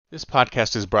This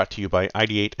podcast is brought to you by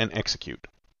Ideate and Execute.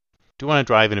 Do you want to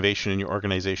drive innovation in your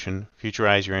organization,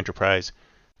 futurize your enterprise,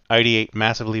 ideate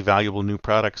massively valuable new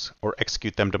products, or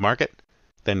execute them to market?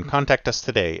 Then contact us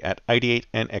today at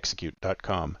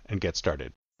ideateandexecute.com and get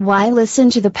started. Why listen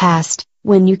to the past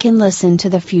when you can listen to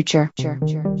the future?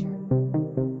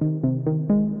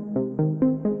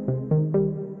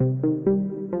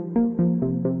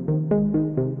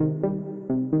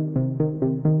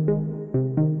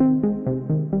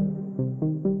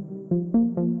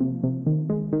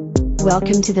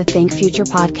 Welcome to the Think Future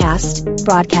podcast,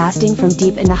 broadcasting from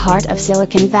deep in the heart of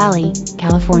Silicon Valley,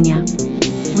 California.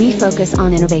 We focus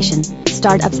on innovation,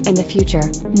 startups, and the future,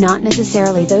 not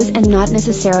necessarily those and not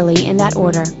necessarily in that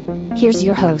order. Here's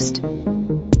your host.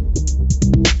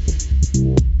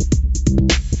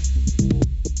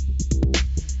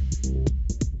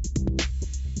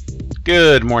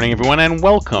 Good morning, everyone, and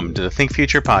welcome to the Think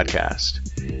Future podcast.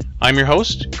 I'm your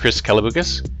host, Chris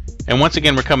Kalabukas, and once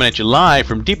again, we're coming at you live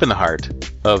from deep in the heart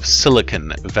of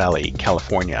Silicon Valley,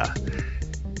 California.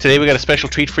 Today, we got a special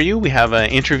treat for you. We have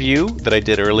an interview that I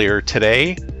did earlier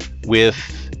today with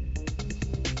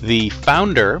the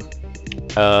founder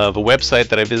of a website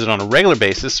that I visit on a regular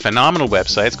basis, phenomenal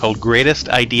website. It's called Greatest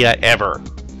Idea Ever.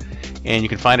 And you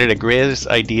can find it at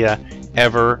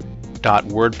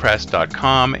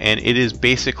greatestideaever.wordpress.com, and it is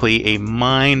basically a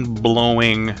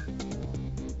mind-blowing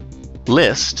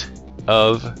list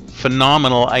of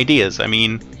phenomenal ideas. I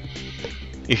mean,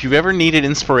 if you've ever needed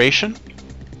inspiration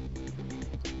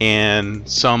and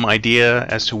some idea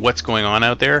as to what's going on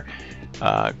out there,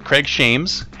 Craig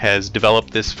Shames has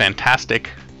developed this fantastic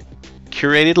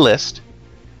curated list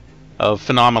of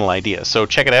phenomenal ideas. So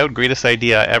check it out,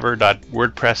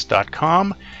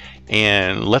 greatestideaever.wordpress.com,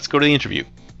 and let's go to the interview.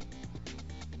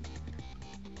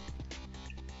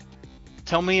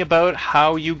 Tell me about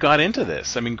how you got into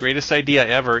this. I mean, Greatest Idea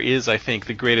Ever is, I think,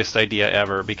 the greatest idea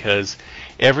ever, because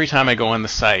every time I go on the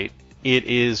site, it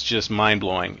is just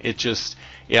mind-blowing. It just,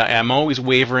 I'm always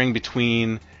wavering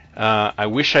between, I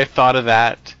wish I thought of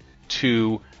that,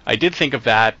 to, I did think of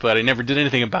that, but I never did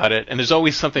anything about it. And there's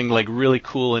always something like really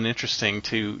cool and interesting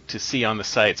to see on the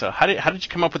site. So how did you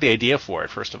come up with the idea for it,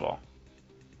 first of all?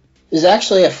 There's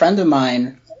actually a friend of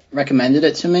mine recommended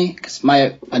it to me, because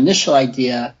my initial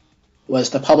idea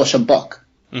was to publish a book.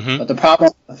 Mm-hmm. But the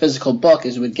problem with a physical book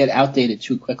is it would get outdated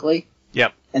too quickly.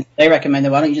 Yep. And they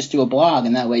recommended, why don't you just do a blog,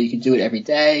 and that way you could do it every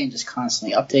day and just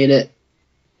constantly update it.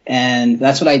 And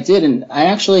that's what I did, and I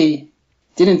actually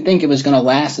didn't think it was going to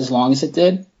last as long as it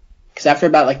did, because after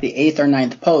about like the 8th or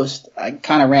 9th post, I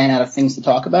kind of ran out of things to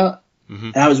talk about.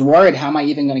 Mm-hmm. And I was worried, how am I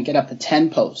even going to get up to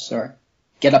 10 posts or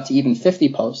get up to even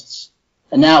 50 posts?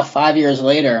 And now, 5 years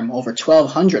later, I'm over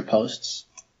 1,200 posts.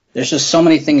 There's just so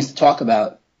many things to talk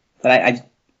about that I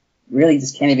really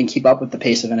just can't even keep up with the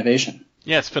pace of innovation.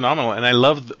 Yeah, it's phenomenal, and I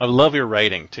love your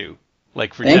writing too.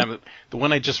 Like, for example, the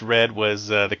one I just read was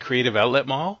the Creative Outlet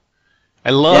Mall.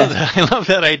 I love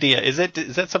that idea. Is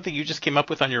that something you just came up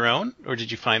with on your own, or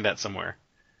did you find that somewhere?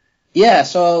 Yeah,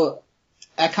 so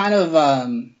I kind of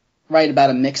write about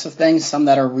a mix of things, some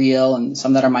that are real and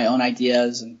some that are my own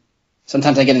ideas, and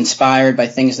sometimes I get inspired by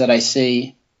things that I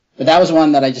see. But that was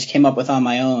one that I just came up with on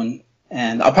my own,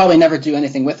 and I'll probably never do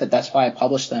anything with it. That's why I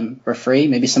published them for free.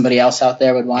 Maybe somebody else out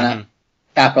there would want to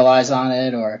capitalize on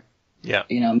it, or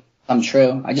come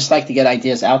true. I just like to get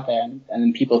ideas out there, and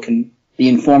then people can be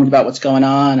informed about what's going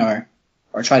on, or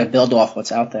try to build off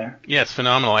what's out there. Yeah, it's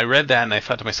phenomenal. I read that and I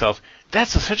thought to myself,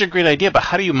 that's such a great idea, but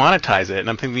how do you monetize it? And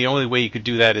I'm thinking the only way you could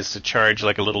do that is to charge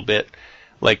like a little bit,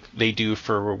 like they do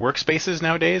for workspaces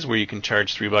nowadays, where you can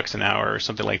charge $3 an hour or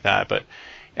something like that. But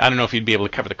I don't know if you'd be able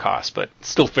to cover the cost, but it's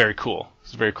still very cool.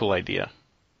 It's a very cool idea.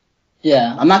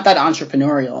 Yeah, I'm not that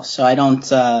entrepreneurial, so I don't,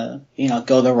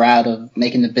 go the route of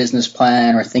making the business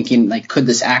plan or thinking, like, could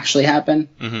this actually happen?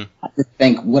 Mm-hmm. I just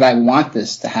think, would I want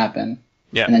this to happen?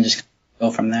 Yeah. And then just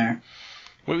go from there.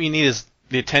 What we need is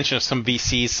the attention of some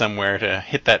VCs somewhere to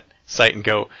hit that site and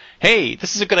go, hey,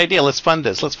 this is a good idea, let's fund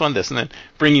this, and then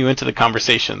bring you into the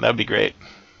conversation. That would be great.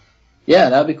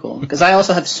 Yeah, that would be cool. Because I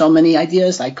also have so many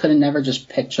ideas, I couldn't never just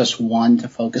pick just one to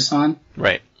focus on.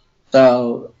 Right.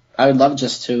 So I would love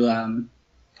just to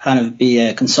kind of be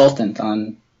a consultant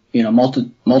on,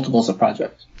 multiples of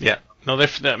projects. Yeah. No,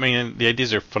 the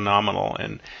ideas are phenomenal.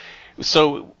 And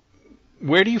so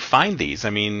where do you find these?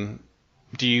 I mean,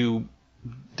 did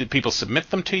people submit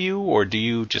them to you, or do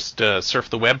you just surf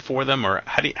the web for them, or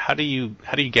how do you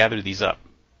gather these up?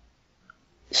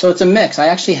 So it's a mix. I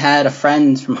actually had a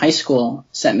friend from high school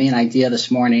sent me an idea this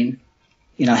morning.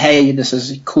 Hey, this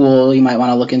is cool. You might want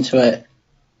to look into it.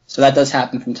 So that does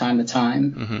happen from time to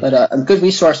time. Mm-hmm. But a good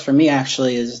resource for me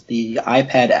actually is the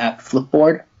iPad app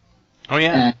Flipboard. Oh,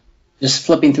 yeah. And just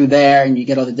flipping through there, and you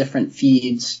get all the different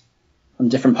feeds from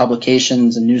different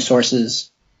publications and news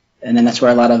sources. And then that's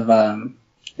where a lot of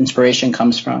inspiration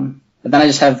comes from. But then I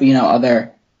just have,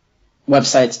 other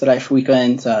websites that I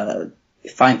frequent,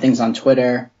 find things on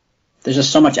Twitter. There's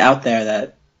just so much out there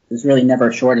that there's really never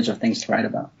a shortage of things to write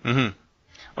about. Mm-hmm.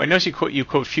 Well, I notice you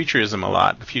quote Futurism a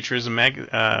lot. The Futurism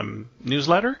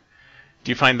newsletter.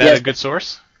 Do you find that a good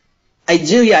source? I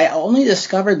do. Yeah, I only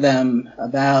discovered them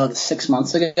about 6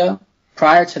 months ago.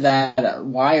 Prior to that,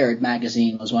 Wired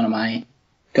magazine was one of my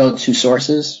go-to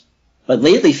sources. But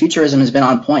lately, Futurism has been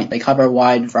on point. They cover a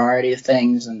wide variety of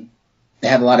things, and they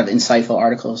have a lot of insightful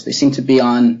articles. They seem to be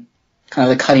on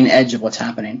kind of the cutting edge of what's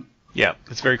happening. Yeah,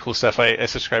 it's very cool stuff. I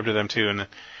subscribe to them too, and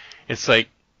it's like,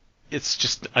 it's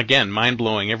just, again,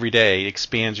 mind-blowing every day,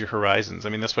 expands your horizons. I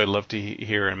mean, that's what I love to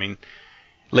hear. I mean,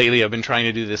 lately I've been trying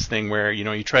to do this thing where,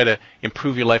 you try to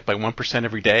improve your life by 1%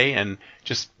 every day, and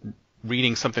just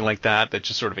reading something like that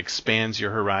just sort of expands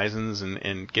your horizons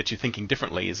and gets you thinking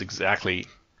differently is exactly,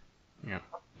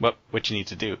 what you need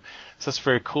to do. So that's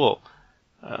very cool.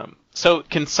 So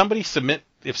can somebody submit,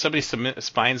 if somebody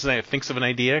thinks of an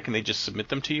idea, can they just submit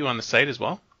them to you on the site as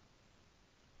well?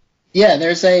 Yeah,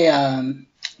 there's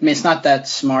it's not that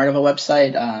smart of a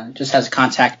website. It just has a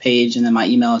contact page, and then my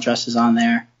email address is on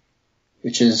there,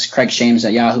 which is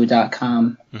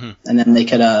craigshames@yahoo.com. Mm-hmm. And then they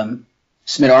could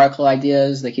submit article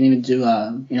ideas. They can even do,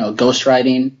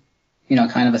 ghostwriting,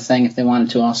 kind of a thing if they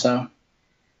wanted to also.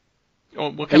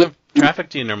 Well, what kind of traffic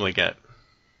do you normally get?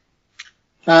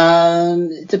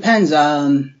 It depends.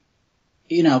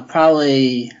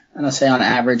 Probably, say on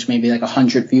average, maybe like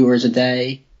 100 viewers a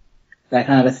day, that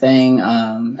kind of a thing.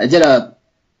 I did a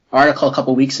article a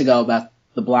couple weeks ago about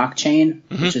the blockchain,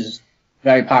 mm-hmm. which is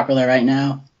very popular right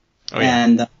now. Oh, yeah.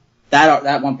 And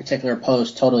that one particular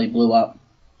post totally blew up.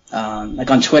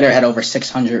 Like on Twitter, it had over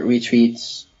 600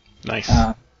 retweets. Nice.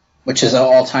 Which is an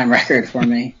all-time record for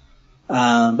me.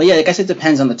 But yeah, I guess it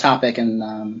depends on the topic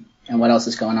and what else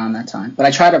is going on that time. But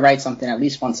I try to write something at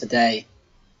least once a day.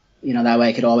 That way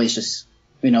I could always just,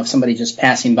 if somebody just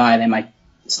passing by, they might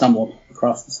stumble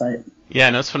across the site. Yeah,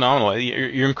 no, it's phenomenal.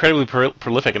 You're incredibly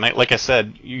prolific, and like I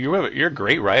said, you're a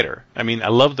great writer. I mean, I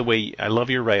love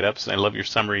your write-ups, and I love your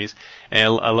summaries,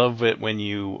 and I love it when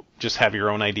you just have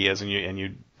your own ideas and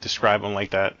you describe them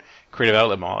like that. Creative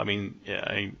Outlet Mall. I mean,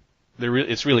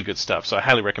 it's really good stuff. So I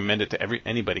highly recommend it to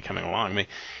anybody coming along. I mean,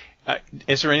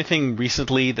 is there anything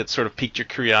recently that sort of piqued your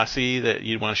curiosity that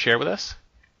you'd want to share with us?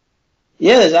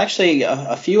 Yeah, there's actually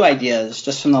a few ideas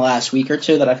just from the last week or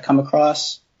two that I've come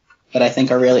across that I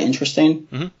think are really interesting.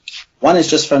 Mm-hmm. One is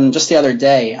just the other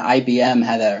day, IBM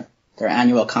had their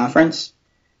annual conference,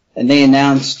 and they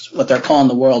announced what they're calling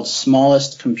the world's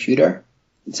smallest computer.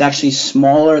 It's actually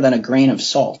smaller than a grain of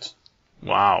salt.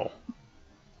 Wow.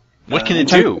 What can it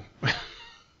do?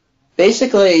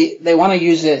 Basically, they want to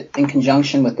use it in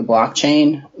conjunction with the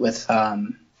blockchain, with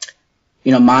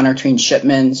monitoring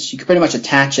shipments. You could pretty much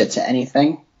attach it to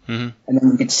anything. Mm-hmm. And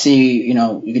then you could see,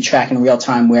 you could track in real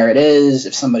time where it is,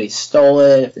 if somebody stole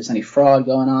it, if there's any fraud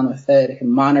going on with it. It can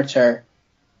monitor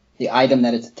the item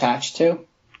that it's attached to.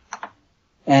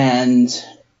 And,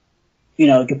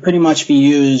 it could pretty much be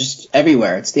used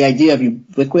everywhere. It's the idea of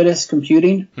ubiquitous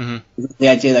computing. Mm-hmm. The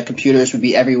idea that computers would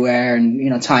be everywhere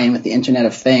and, tie in with the Internet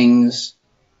of Things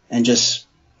and just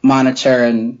monitor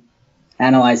and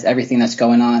analyze everything that's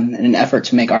going on in an effort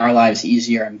to make our lives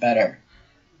easier and better.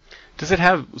 Does it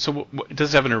have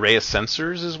an array of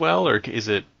sensors as well, or is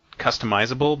it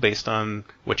customizable based on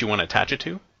what you want to attach it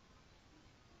to?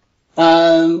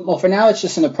 Well, for now it's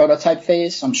just in the prototype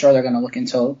phase. I'm sure they're going to look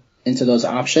into those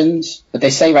options. But they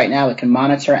say right now it can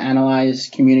monitor, analyze,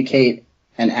 communicate,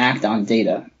 and act on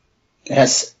data. It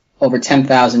has over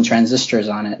 10,000 transistors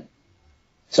on it.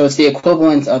 So it's the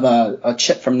equivalent of a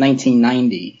chip from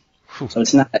 1990. Whew. So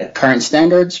it's not at current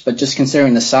standards, but just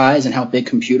considering the size and how big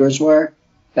computers were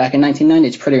back in 1990,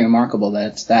 it's pretty remarkable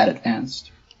that it's that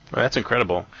advanced. Well, that's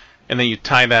incredible. And then you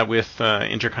tie that with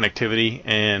interconnectivity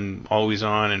and always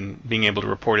on and being able to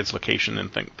report its location and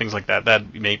things like that.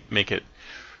 That may make it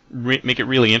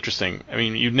really interesting. I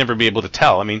mean, you'd never be able to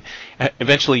tell. I mean,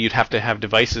 eventually you'd have to have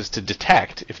devices to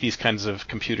detect if these kinds of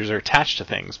computers are attached to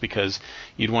things, because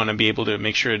you'd want to be able to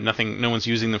make sure no one's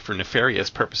using them for nefarious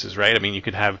purposes, right? I mean, you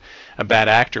could have a bad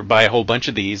actor buy a whole bunch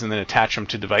of these and then attach them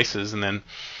to devices, and then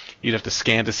you'd have to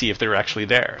scan to see if they're actually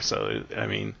there. So, I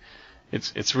mean,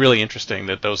 it's really interesting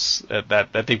that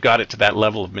that they've got it to that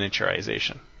level of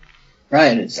miniaturization.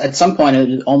 Right. At some point, it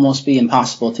would almost be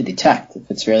impossible to detect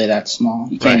if it's really that small.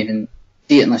 You can't even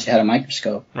see it unless you had a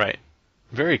microscope. Right.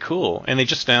 Very cool. And they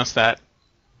just announced that?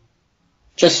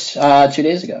 Just 2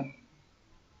 days ago.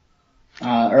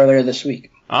 Earlier this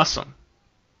week. Awesome.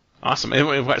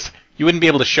 You wouldn't be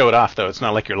able to show it off, though. It's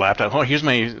not like your laptop. Oh, here's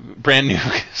my brand new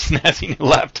snazzy new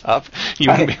laptop. You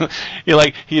wouldn't be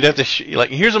able, you'd have to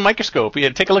here's a microscope. Yeah,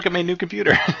 take a look at my new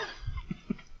computer.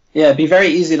 Yeah, it'd be very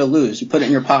easy to lose. You put it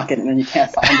in your pocket and then you can't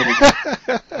find it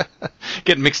again.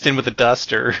 Get mixed in with the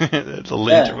dust or the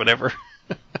lint or whatever.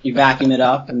 You vacuum it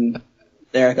up and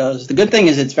there it goes. The good thing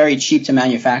is it's very cheap to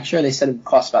manufacture. They said it would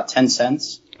cost about 10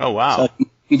 cents. Oh, wow. So if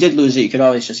you did lose it, you could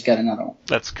always just get another one.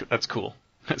 That's cool.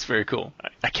 That's very cool.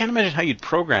 I can't imagine how you'd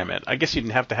program it. I guess you'd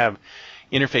have to have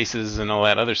interfaces and all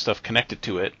that other stuff connected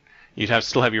to it. You'd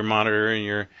still have your monitor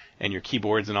and your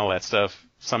keyboards and all that stuff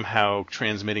somehow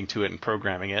transmitting to it and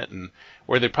programming it,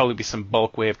 or there'd probably be some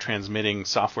bulk way of transmitting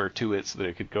software to it so that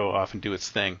it could go off and do its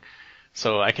thing.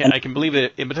 So I can believe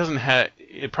that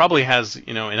it probably has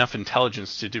enough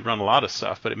intelligence to run a lot of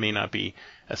stuff, but it may not be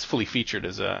as fully featured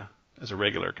as a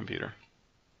regular computer.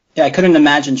 Yeah, I couldn't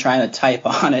imagine trying to type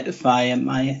on it if my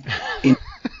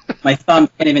thumb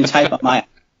can't even type on my.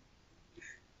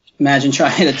 Imagine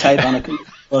trying to type on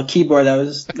a keyboard that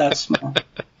was that small.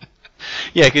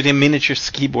 Yeah, I could do miniature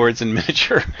keyboards and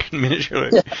miniature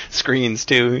screens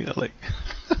too.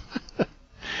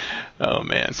 Oh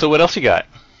man! So what else you got?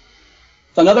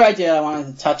 So another idea I wanted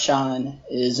to touch on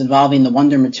is involving the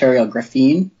wonder material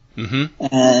graphene,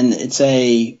 and it's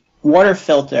a water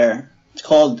filter. It's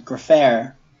called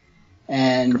Graphair.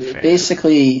 And it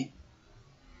basically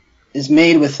is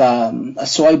made with a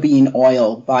soybean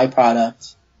oil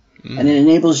byproduct, and it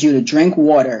enables you to drink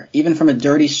water even from a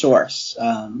dirty source.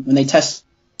 When they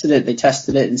tested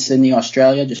it in Sydney,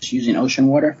 Australia, just using ocean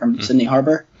water from Sydney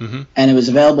Harbor, and it was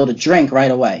available to drink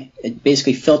right away. It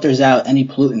basically filters out any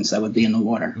pollutants that would be in the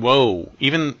water. Whoa!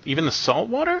 Even the salt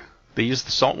water? They use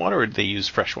the salt water, or did they use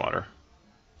fresh water?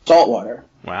 Salt water.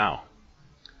 Wow.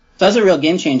 So that's a real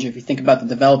game changer if you think about the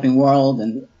developing world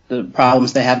and the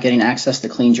problems they have getting access to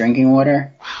clean drinking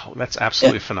water. Wow, that's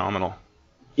absolutely phenomenal.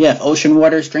 Yeah, if ocean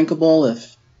water is drinkable,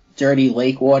 if dirty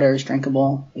lake water is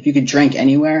drinkable, if you could drink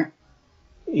anywhere,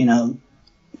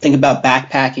 think about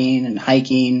backpacking and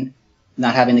hiking,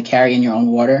 not having to carry in your own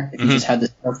water, if you just had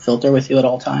this filter with you at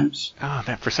all times. Oh,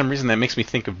 for some reason that makes me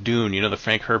think of Dune, the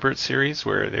Frank Herbert series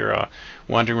where they're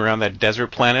wandering around that desert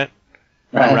planet,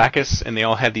 Arrakis, and they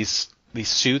all had these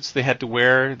suits they had to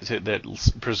wear that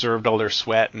preserved all their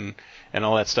sweat and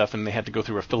all that stuff, and they had to go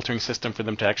through a filtering system for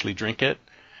them to actually drink it.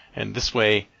 And this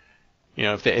way,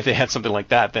 if they had something like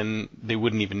that, then they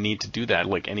wouldn't even need to do that.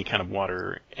 Like any kind of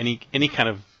water, any kind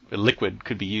of liquid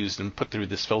could be used and put through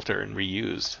this filter and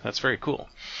reused. That's very cool.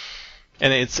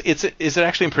 And is it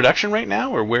actually in production right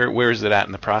now, or where is it at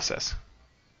in the process?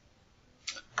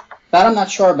 That I'm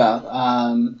not sure about.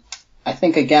 I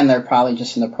think again they're probably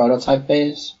just in the prototype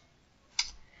phase.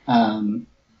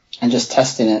 And just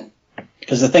testing it.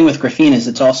 Because the thing with graphene is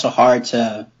it's also hard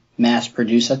to mass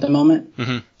produce at the moment.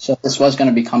 So if this was going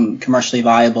to become commercially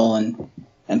viable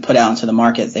and put out into the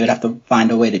market, they would have to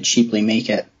find a way to cheaply make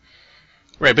it.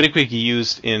 Right, but it could be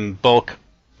used in bulk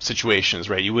situations,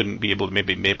 right? You wouldn't be able to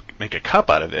maybe make a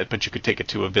cup out of it, but you could take it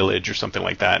to a village or something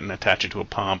like that and attach it to a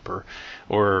pump or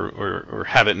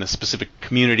have it in a specific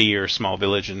community or small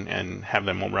village and have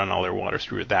them run all their water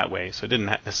through it that way. So it didn't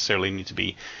necessarily need to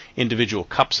be individual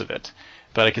cups of it,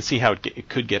 but I can see how it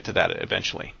could get to that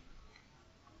eventually.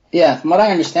 Yeah, from what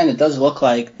I understand, it does look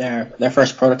like their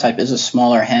first prototype is a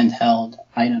smaller handheld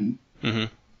item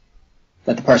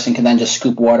that the person can then just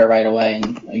scoop water right away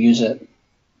and use it.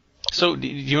 So, do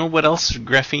you know what else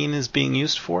graphene is being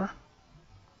used for?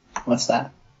 What's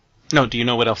that? No, do you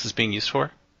know what else is being used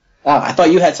for? Oh, I thought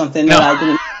you had something that I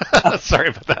didn't. Sorry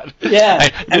about that. Yeah,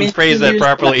 I didn't phrase that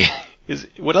properly.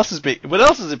 What else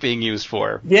is it being used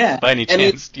for? Yeah. By any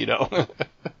chance, do you know?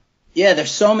 Yeah,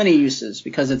 there's so many uses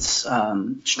because it's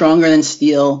stronger than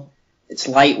steel. It's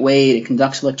lightweight. It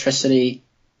conducts electricity.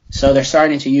 So they're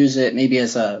starting to use it maybe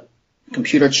as a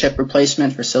computer chip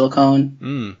replacement for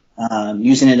silicone.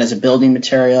 Using it as a building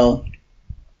material,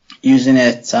 using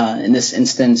it in this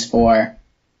instance for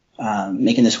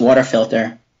making this water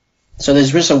filter. So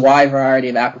there's just a wide variety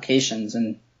of applications,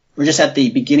 and we're just at the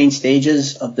beginning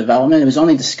stages of development. It was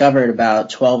only discovered about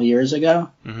 12 years ago.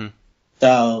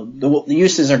 So the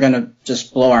uses are going to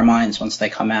just blow our minds once they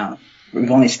come out. We've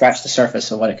only scratched the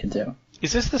surface of what it could do.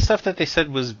 Is this the stuff that they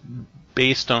said was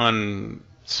based on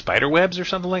spider webs or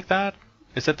something like that?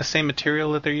 Is that the same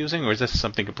material that they're using, or is this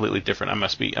something completely different? I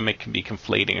may be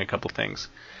conflating a couple things.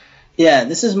 Yeah,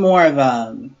 this is more of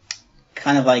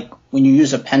kind of like when you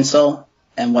use a pencil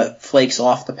and what flakes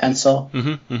off the pencil.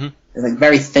 Mm-hmm. Mm-hmm. They're like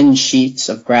very thin sheets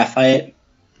of graphite.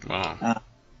 Wow.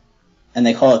 And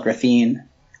they call it graphene.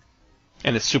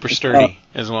 And it's super sturdy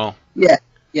as well. Yeah.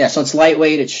 Yeah, so it's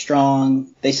lightweight, it's strong.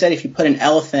 They said if you put an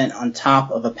elephant on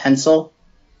top of a pencil,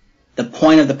 the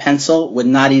point of the pencil would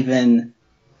not even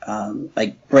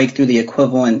break through the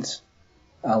equivalent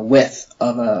width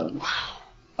of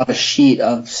a sheet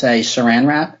of, say, saran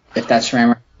wrap. If that saran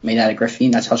wrap is made out of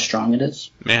graphene, that's how strong it is.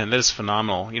 Man, that is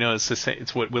phenomenal. You know,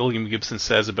 it's what William Gibson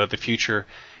says about the future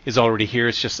is already here.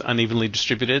 It's just unevenly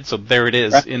distributed. So there it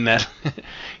is, right, in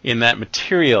that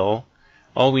material.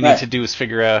 All we need to do is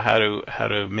figure out how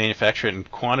to manufacture it in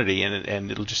quantity,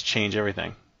 and it'll just change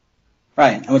everything.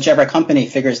 Right, and whichever company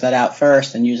figures that out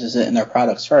first and uses it in their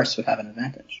products first would have an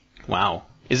advantage. Wow.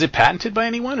 Is it patented by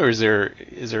anyone, or is there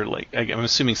like, I'm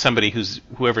assuming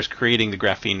whoever's creating the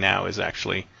graphene now is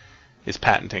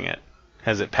patenting it,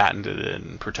 has it patented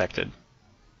and protected?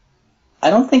 I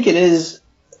don't think it is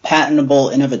patentable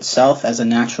in of itself as a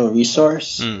natural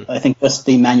resource. I think just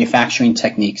the manufacturing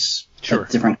techniques that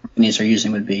different companies are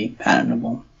using would be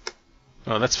patentable.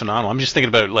 Oh, that's phenomenal. I'm just thinking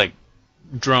about like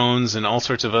drones and all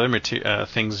sorts of other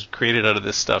things created out of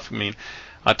this stuff. I mean,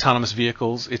 autonomous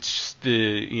vehicles. It's just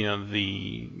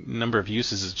the number of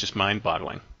uses is just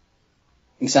mind-boggling.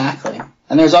 Exactly.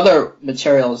 And there's other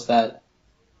materials that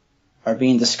are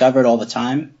being discovered all the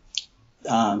time.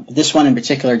 This one in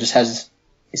particular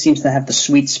it seems to have the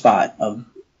sweet spot of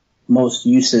most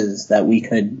uses that we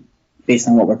could, based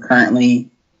on what we're currently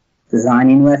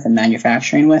designing with and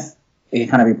manufacturing with, we can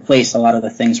kind of replace a lot of the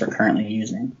things we're currently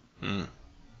using.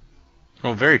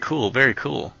 Well, very cool, very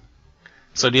cool.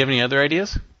 So do you have any other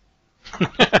ideas?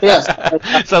 Yes.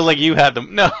 Sounds like you had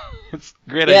them. No, it's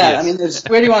great ideas. Yeah, I mean,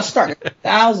 where do you want to start? There's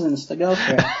thousands to go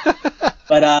through.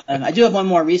 But I do have one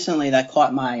more recently that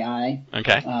caught my eye.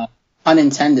 Okay.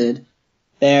 Unintended.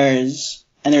 There's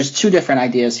two different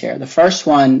ideas here. The first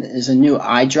one is a new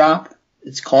eye drop.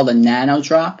 It's called a nano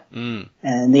drop. And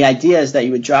the idea is that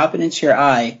you would drop it into your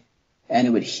eye, and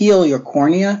it would heal your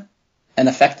cornea and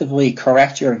effectively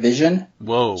correct your vision.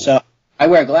 Whoa. So I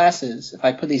wear glasses. If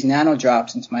I put these nano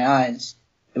drops into my eyes,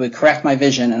 it would correct my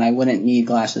vision, and I wouldn't need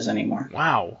glasses anymore.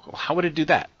 Wow. How would it do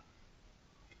that?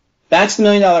 That's the $1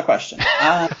 million question.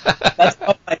 That's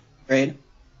up my grade.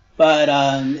 But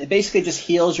it basically just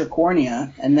heals your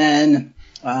cornea, and then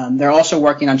they're also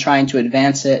working on trying to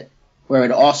advance it where it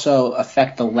would also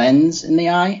affect the lens in the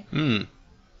eye.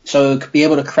 So it could be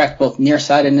able to correct both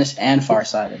nearsightedness and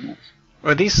farsightedness.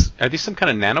 Are these some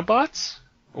kind of nanobots,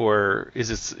 or is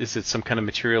it some kind of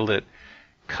material that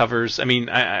covers? I mean,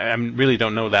 I really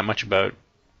don't know that much about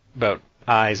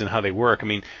eyes and how they work. I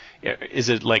mean, is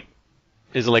it like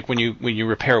when you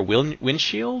repair a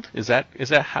windshield? Is that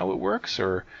how it works,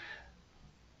 or?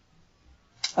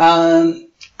 I'm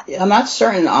not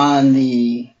certain on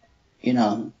the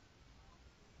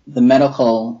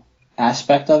medical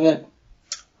aspect of it.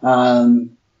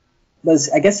 But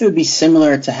I guess it would be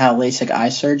similar to how LASIK eye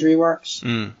surgery works.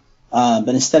 But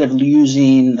instead of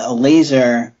using a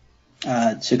laser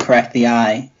to correct the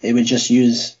eye, it would just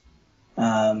use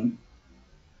more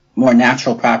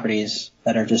natural properties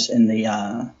that are just in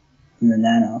the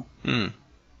nano.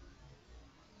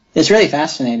 It's really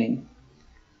fascinating.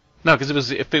 No,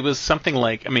 because if it was something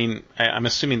like, I mean, I'm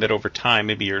assuming that over time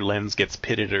maybe your lens gets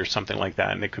pitted or something like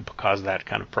that, and it could cause that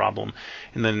kind of problem,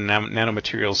 and then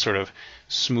nanomaterials sort of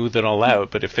smooth it all out.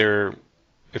 But if they're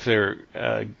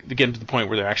getting to the point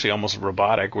where they're actually almost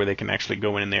robotic, where they can actually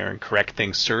go in there and correct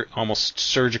things almost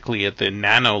surgically at the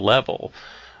nano level,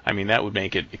 I mean, that would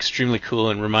make it extremely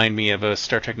cool and remind me of a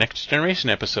Star Trek Next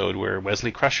Generation episode where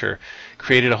Wesley Crusher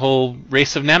created a whole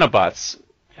race of nanobots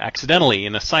accidentally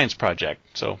in a science project.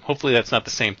 So hopefully that's not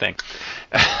the same thing.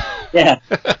 Yeah.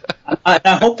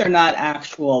 I hope they're not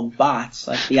actual bots.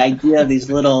 Like the idea of these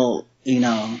little,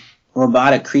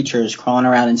 robotic creatures crawling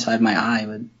around inside my eye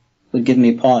would give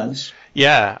me pause.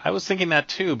 Yeah, I was thinking that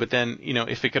too, but then,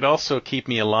 if it could also keep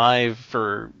me alive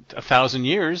for 1,000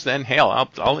 years, then hell,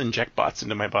 I'll inject bots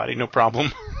into my body, no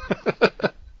problem.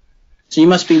 So you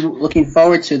must be looking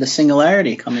forward to the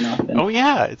Singularity coming up. Oh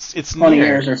yeah, it's 20 near.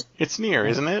 Years or... It's near,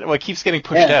 isn't it? Well, it keeps getting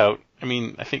pushed out. I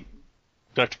mean, I think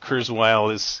Dr.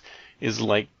 Kurzweil is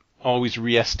like always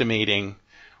re-estimating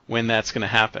when that's going to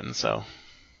happen. So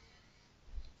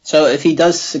if he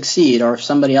does succeed, or if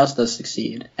somebody else does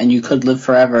succeed, and you could live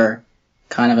forever,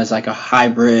 kind of as like a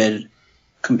hybrid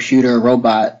computer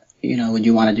robot, would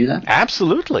you want to do that?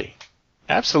 Absolutely.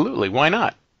 Why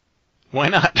not?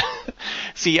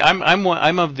 See,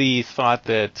 I'm of the thought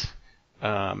that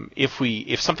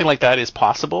if something like that is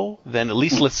possible, then at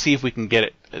least let's see if we can get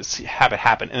it have it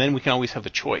happen, and then we can always have the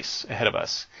choice ahead of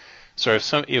us. So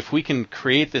if we can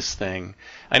create this thing,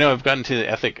 I know I've gotten to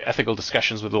ethical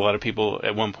discussions with a lot of people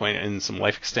at one point in some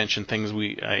life extension things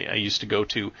I used to go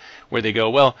to, where they go,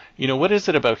 well, what is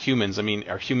it about humans? I mean,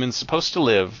 are humans supposed to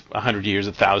live 100 years,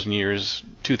 1,000 years,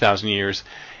 2,000 years?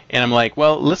 And I'm like,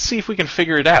 well, let's see if we can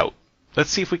figure it out.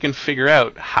 Let's see if we can figure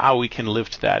out how we can live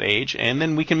to that age, and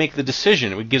then we can make the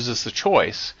decision. It gives us the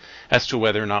choice as to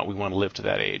whether or not we want to live to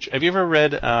that age. Have you ever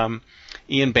read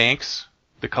Ian Banks,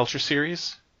 The Culture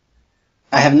series?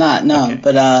 I have not, no, Okay.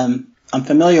 but I'm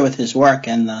familiar with his work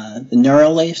and the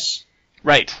Neuralace.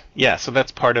 Right. Yeah. So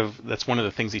that's one of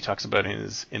the things he talks about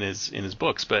in his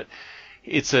books. But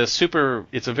it's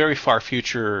a very far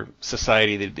future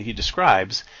society that he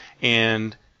describes,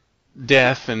 and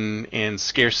death and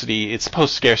scarcity, it's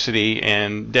post-scarcity,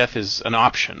 and death is an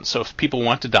option. So if people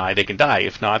want to die, they can die.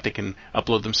 If not, they can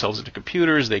upload themselves into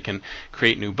computers, they can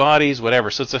create new bodies,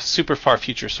 whatever. So it's a super far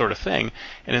future sort of thing.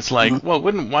 And it's like, well,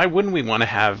 why wouldn't we want to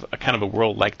have a kind of a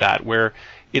world like that where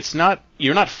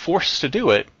you're not forced to do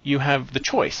it, you have the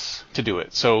choice to do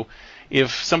it. So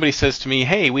if somebody says to me,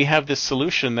 hey, we have this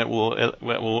solution that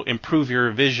will improve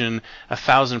your vision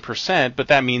 1,000%, but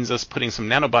that means us putting some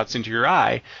nanobots into your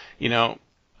eye,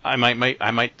 I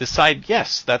might decide,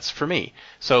 yes, that's for me.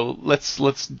 So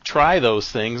let's try those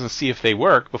things and see if they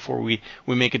work before we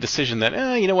make a decision that,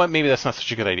 maybe that's not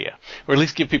such a good idea. Or at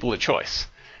least give people a choice,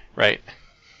 right?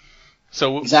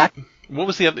 So Exactly. What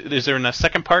was the other? Is there a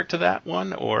second part to that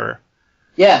one, or?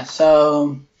 Yeah,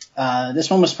 so this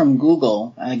one was from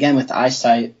Google, and again with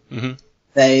eyesight. Mm-hmm.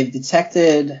 They've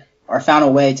detected or found a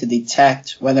way to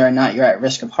detect whether or not you're at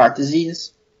risk of heart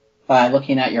disease by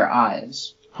looking at your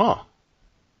eyes. Huh.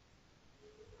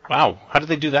 Wow. How did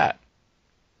they do that?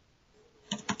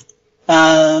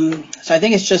 So I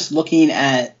think it's just looking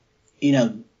at,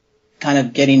 kind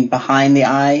of getting behind the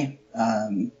eye,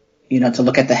 to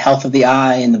look at the health of the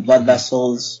eye and the blood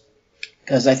vessels.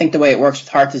 Because I think the way it works with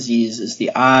heart disease is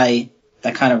the eye,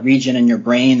 that kind of region in your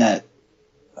brain that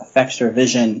affects your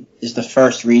vision, is the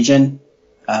first region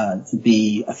to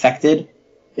be affected.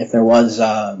 If there was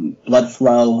blood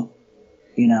flow,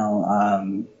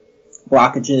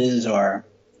 blockages, or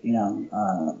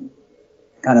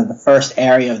kind of the first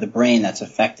area of the brain that's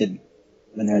affected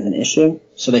when there's an issue.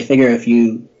 So they figure if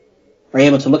you are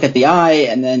able to look at the eye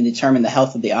and then determine the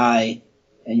health of the eye,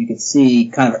 and you can see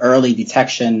kind of early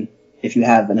detection if you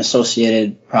have an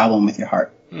associated problem with your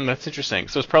heart. That's interesting.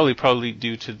 So it's probably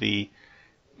due to the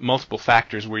multiple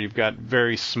factors where you've got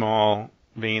very small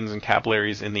veins and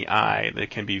capillaries in the eye that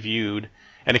can be viewed,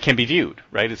 and it can be viewed,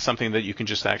 right? It's something that you can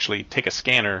just actually take a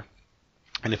scanner,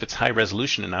 and if it's high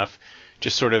resolution enough,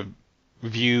 just sort of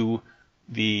view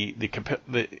the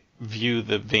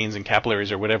veins and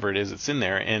capillaries or whatever it is that's in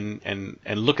there, and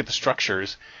look at the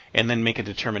structures, and then make a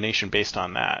determination based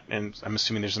on that. And I'm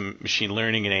assuming there's some machine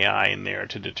learning and AI in there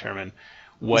to determine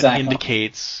what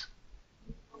indicates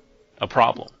a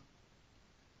problem.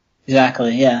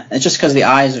 Exactly, yeah. It's just because the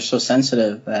eyes are so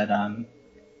sensitive that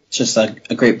it's just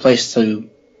a great place to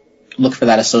look for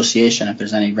that association if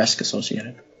there's any risk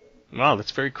associated. Wow,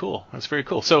 that's very cool. That's very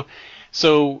cool. So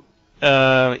is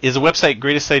the website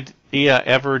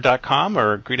greatestideaever.com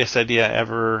or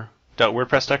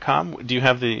greatestideaever.wordpress.com? Do you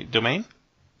have the domain?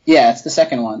 Yeah, it's the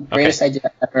second one. Okay.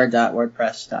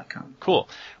 greatestideaever.wordpress.com. Cool.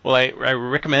 Well, I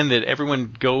recommend that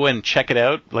everyone go and check it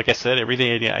out. Like I said,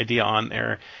 every idea on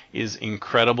there is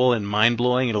incredible and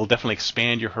mind-blowing. It'll definitely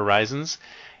expand your horizons.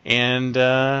 And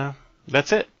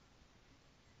that's it.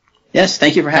 Yes,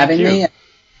 thank you for having me.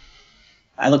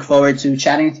 I look forward to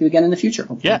chatting with you again in the future.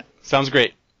 Hopefully. Yeah, sounds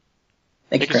great.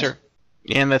 Thank you, Chris. sir.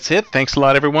 And that's it. Thanks a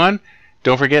lot, everyone.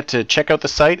 Don't forget to check out the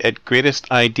site at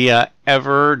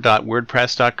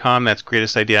greatestideaever.wordpress.com. That's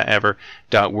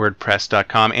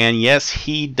greatestideaever.wordpress.com. And yes,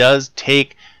 he does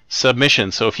take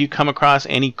submissions. So if you come across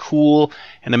any cool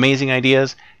and amazing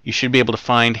ideas, you should be able to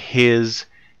find his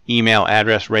email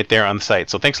address right there on the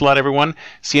site. So thanks a lot, everyone.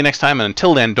 See you next time. And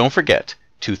until then, don't forget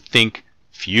to think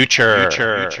future.